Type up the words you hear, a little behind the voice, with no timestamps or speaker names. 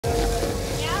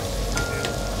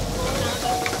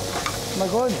Am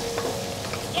I good?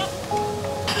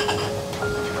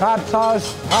 Crab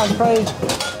sauce, pan fried.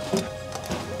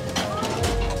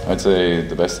 I'd say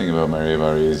the best thing about Mary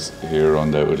Barry's here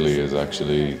undoubtedly is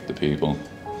actually the people.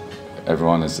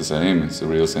 Everyone is the same. It's a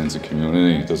real sense of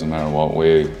community. It doesn't matter what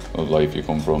way of life you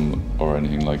come from or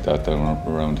anything like that down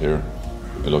around here.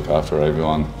 We look after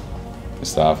everyone. The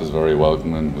staff is very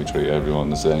welcoming. We treat everyone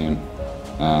the same,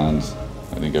 and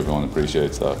I think everyone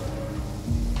appreciates that.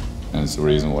 And it's the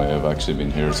reason why I've actually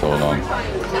been here so long.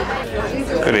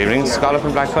 Good evening, scallop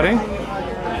and black pudding.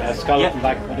 Scallop and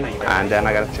black pudding. And then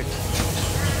I got a chicken.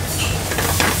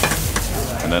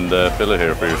 And then the fillet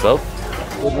here for yourself.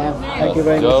 Good now. Thank you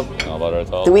very much. No bother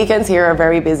at all. The weekends here are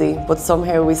very busy, but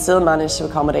somehow we still manage to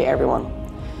accommodate everyone.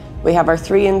 We have our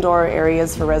 3 indoor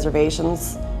areas for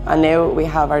reservations, and now we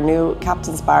have our new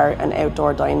Captain's Bar and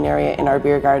outdoor dining area in our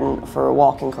beer garden for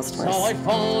walk-in customers. So I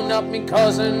phoned up me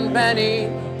cousin Benny,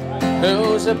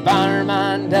 who's a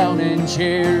barman down in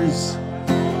Cheers.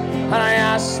 And I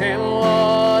asked him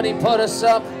would he put us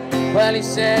up. Well, he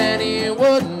said he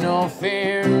would, no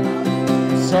fear.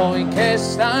 So we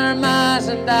kissed our mas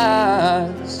and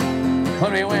dads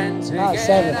when we went to get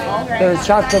 7. There's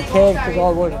chocolate cake to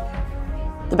go with it.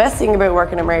 The best thing about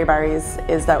working at Mary Barry's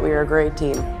is that we are a great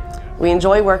team. We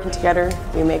enjoy working together.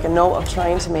 We make a note of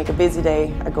trying to make a busy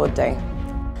day a good day.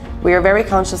 We are very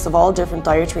conscious of all different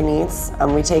dietary needs,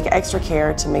 and we take extra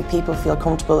care to make people feel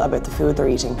comfortable about the food they're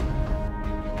eating.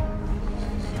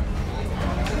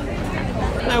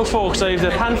 Now folks, I have the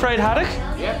pan-fried haddock.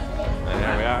 Yep. And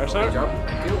there we are, sir.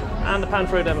 And the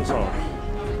pan-fried lemon sauce.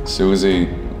 Susie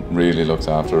really looks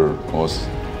after us,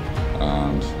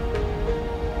 and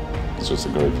it's just a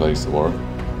great place to work.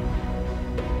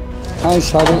 Thanks,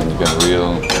 Father. And you get a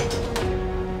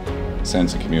real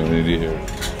sense of community here.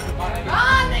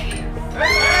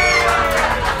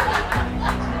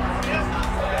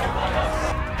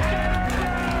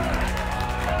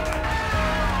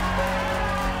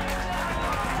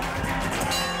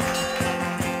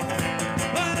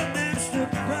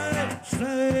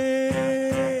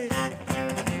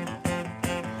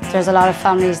 There's a lot of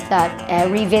families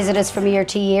that revisit us from year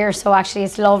to year, so actually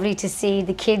it's lovely to see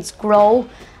the kids grow,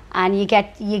 and you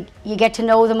get to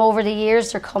know them over the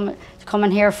years. They're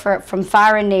coming here from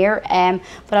far and near,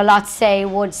 but a lot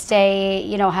would stay,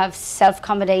 you know, have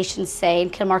self-accommodation, say in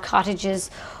Kilmore Cottages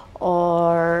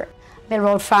or Mill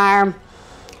Road Farm,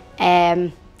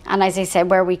 and as I said,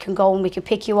 where we can go and we can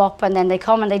pick you up, and then they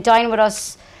come and they dine with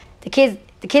us. The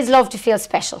kids love to feel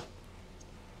special.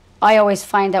 I always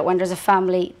find that when there's a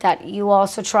family that you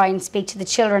also try and speak to the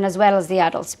children as well as the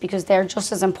adults, because they're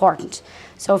just as important.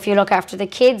 So if you look after the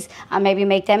kids and maybe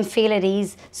make them feel at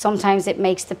ease, sometimes it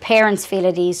makes the parents feel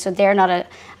at ease, so they're not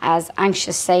as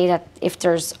anxious, say, that if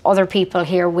there's other people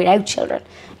here without children,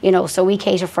 you know, so we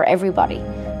cater for everybody.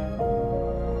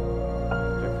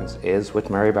 Is with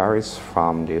Mary Barry's,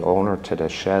 from the owner to the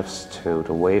chefs to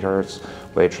the waiters,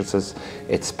 waitresses,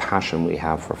 it's passion we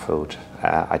have for food.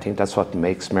 I think that's what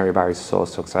makes Mary Barry's so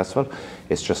successful.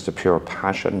 It's just a pure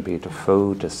passion, be it the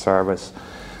food, the service,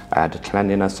 the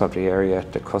cleanliness of the area,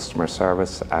 the customer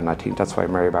service, and I think that's why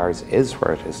Mary Barry's is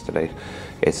where it is today.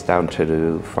 It's down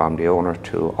to from the owner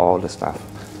to all the staff.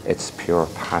 It's pure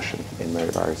passion in Mary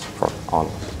Barry's for all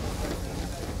of us.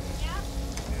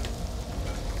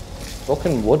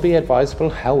 Booking would be advisable,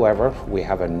 however, we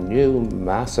have a new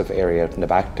massive area in the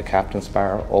back, the Captain's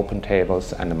Bar, open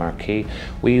tables and the marquee.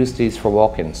 We use these for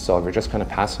walk-ins, so if you're just kind of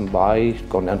passing by,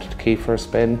 going down to the quay for a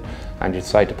spin, and you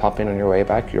decide to pop in on your way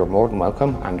back, you're more than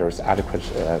welcome, and there's adequate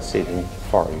seating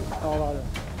for you.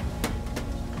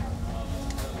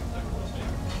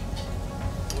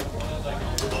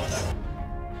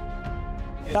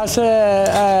 That's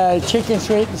a chicken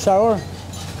sweet and sour.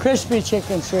 Crispy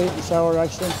chicken sweet and sour,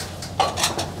 actually.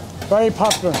 Very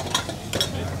popular.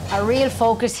 Our real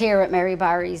focus here at Mary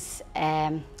Barry's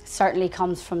certainly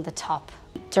comes from the top.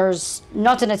 There's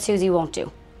nothing that Susie won't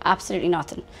do, absolutely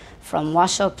nothing. From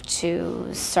wash up to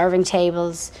serving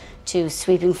tables, to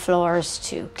sweeping floors,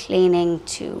 to cleaning,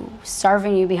 to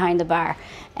serving you behind the bar.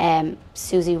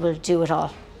 Susie will do it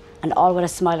all, and all with a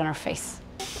smile on her face.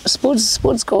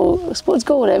 Spuds go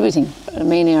with everything.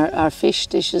 Mainly our fish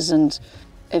dishes, and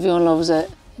everyone loves a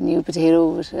new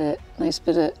potato with a nice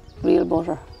bit of real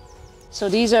butter. So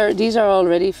these are all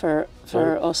ready for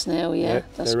us now. Yeah,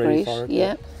 that's great.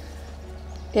 Yeah.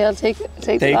 Yeah, I'll take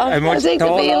the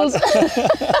meals.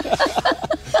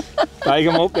 Bag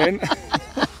them up then.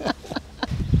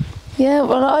 Yeah,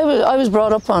 well, I was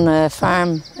brought up on a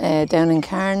farm down in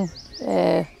Cairn.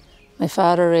 My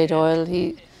father, Ray Doyle,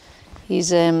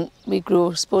 we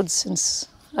grew spuds since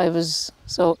I was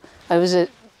a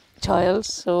child,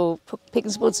 so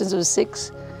picking spuds since I was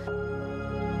 6.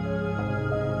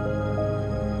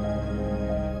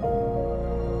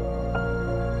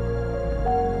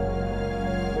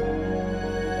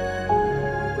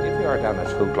 Down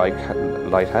at Hook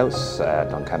Lighthouse,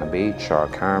 Duncannon Beach or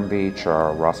Carn Beach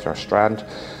or Rossler Strand.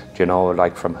 You know,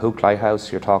 like from Hook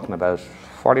Lighthouse, you're talking about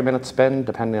 40-minute spin,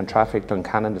 depending on traffic.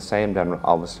 Duncannon the same, then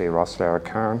obviously Rossler or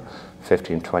Carn,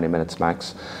 15-20 minutes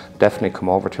max. Definitely come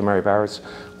over to Mary Barry's.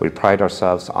 We pride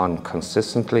ourselves on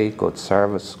consistently good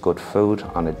service, good food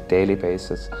on a daily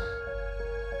basis.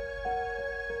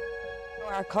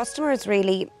 Our customers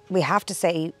really, we have to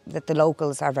say that the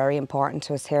locals are very important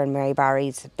to us here in Mary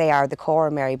Barry's. They are the core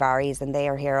of Mary Barry's and they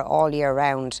are here all year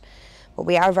round. But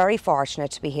we are very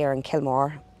fortunate to be here in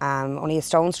Kilmore, only a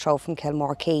stone's throw from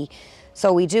Kilmore Quay.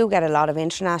 So we do get a lot of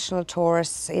international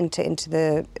tourists into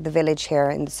the village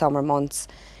here in the summer months.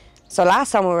 So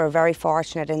last summer we were very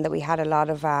fortunate in that we had a lot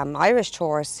of Irish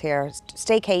tourists here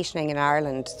staycationing in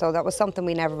Ireland. So that was something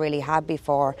we never really had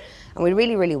before, and we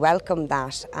really, really welcomed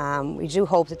that. We do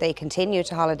hope that they continue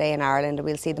to holiday in Ireland and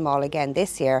we'll see them all again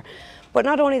this year. But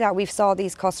not only that, we've saw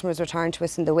these customers return to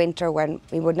us in the winter when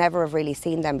we would never have really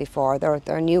seen them before.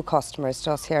 They're new customers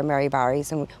to us here in Mary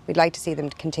Barry's, and we'd like to see them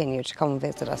continue to come and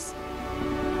visit us.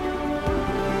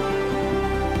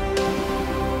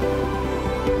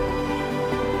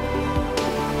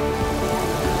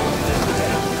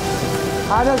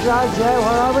 Hello, George, yeah,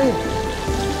 where are we?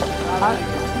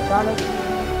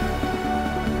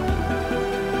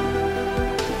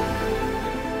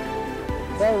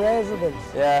 They're residents.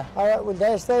 Yeah. All right, will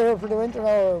they stay here for the winter now,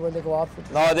 or will they go off for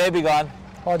the No, they'll be gone.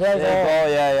 Oh, they go?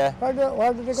 Yeah.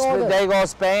 Where did they go then? They go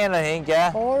Spain, I think,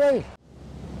 yeah. All right.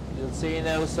 You'll see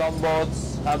now some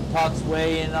boats have pots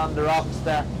way in on the rocks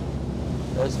there.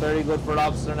 It's very good for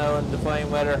lobster now in the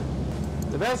fine weather.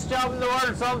 The best job in the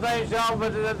world sometimes, Sean,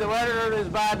 but the weather is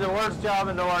bad, the worst job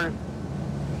in the world.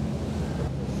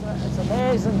 It's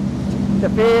amazing to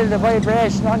feel the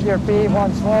vibration under your feet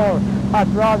once more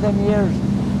after all them years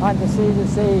and to see the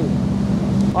sea.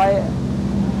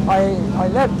 I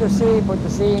left the sea, but the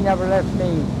sea never left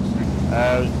me.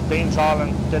 Been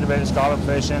trawling, did a bit of scallop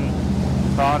fishing,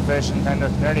 prawn fishing, kind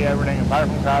of nearly everything apart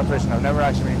from crab fishing. I've never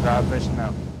actually been crab fishing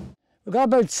now. We got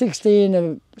about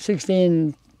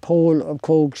 16 pole of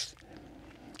cooks,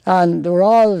 and they were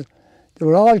all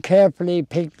carefully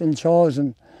picked and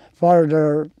chosen for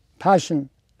their passion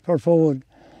for food.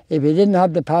 If you didn't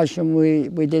have the passion, we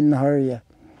didn't hire you.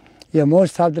 You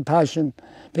must have the passion,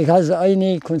 because I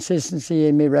need consistency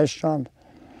in my restaurant.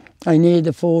 I need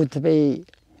the food to be,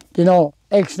 you know,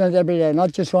 excellent every day,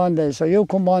 not just one day. So you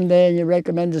come one day and you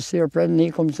recommend this to your friend and he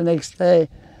comes the next day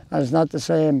and it's not the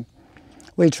same.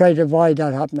 We try to avoid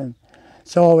that happening.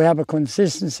 So we have a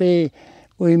consistency.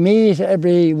 We meet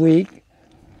every week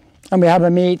and we have a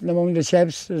meeting among the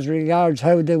chefs as regards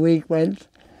how the week went.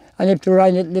 And if there were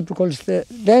any difficulties,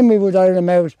 then we would iron them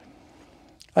out.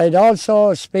 I'd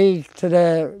also speak to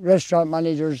the restaurant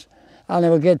managers and I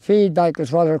would get feedback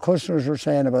as what our customers were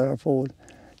saying about our food.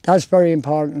 That's very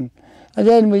important. And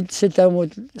then we'd sit down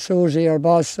with Susie, our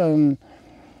boss, and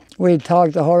we'd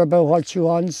talk to her about what she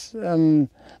wants, and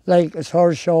like it's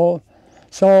her show.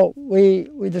 So we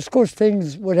discuss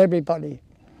things with everybody.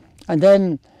 And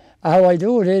then how I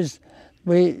do it is,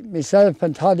 myself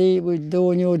and Toddy, we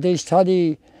do a new dish.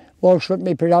 Toddy works with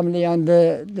me predominantly on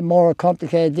the more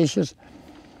complicated dishes.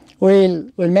 We'll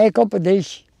make up a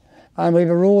dish and we have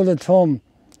a rule of thumb.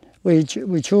 We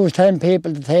choose 10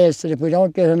 people to taste it. If we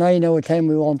don't get a 9 out of 10,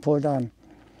 we won't put it on.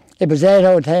 If it's 8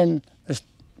 out of 10, it's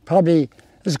probably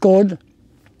good.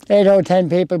 8 out of 10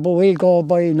 people, but we go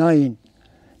by 9.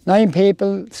 9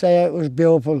 people say it was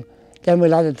beautiful, then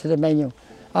we'll add it to the menu.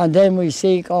 And then we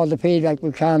seek all the feedback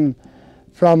we can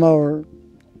from our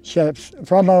chefs,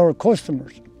 from our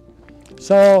customers.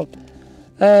 So,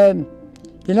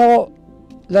 you know,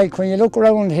 like when you look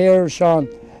around here, Sean,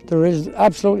 there is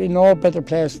absolutely no better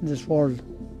place in this world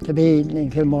to be in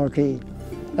Kilmore Quay.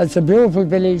 It's a beautiful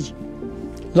village,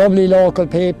 lovely local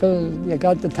people. You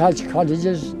got the thatched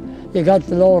cottages, you got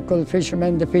the local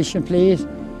fishermen, the fishing fleet,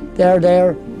 they're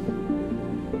there.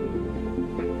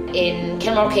 In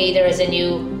Kilmore Quay there is a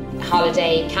new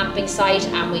holiday camping site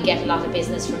and we get a lot of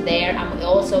business from there, and we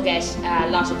also get a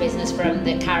lot of business from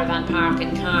the caravan park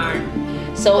in Carn.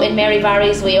 So in Mary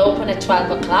Barry's we open at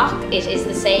 12 o'clock. It is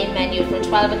the same menu from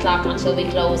 12 o'clock until we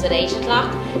close at 8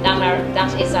 o'clock.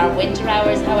 That is our winter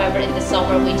hours. However, in the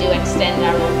summer we do extend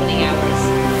our opening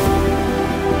hours.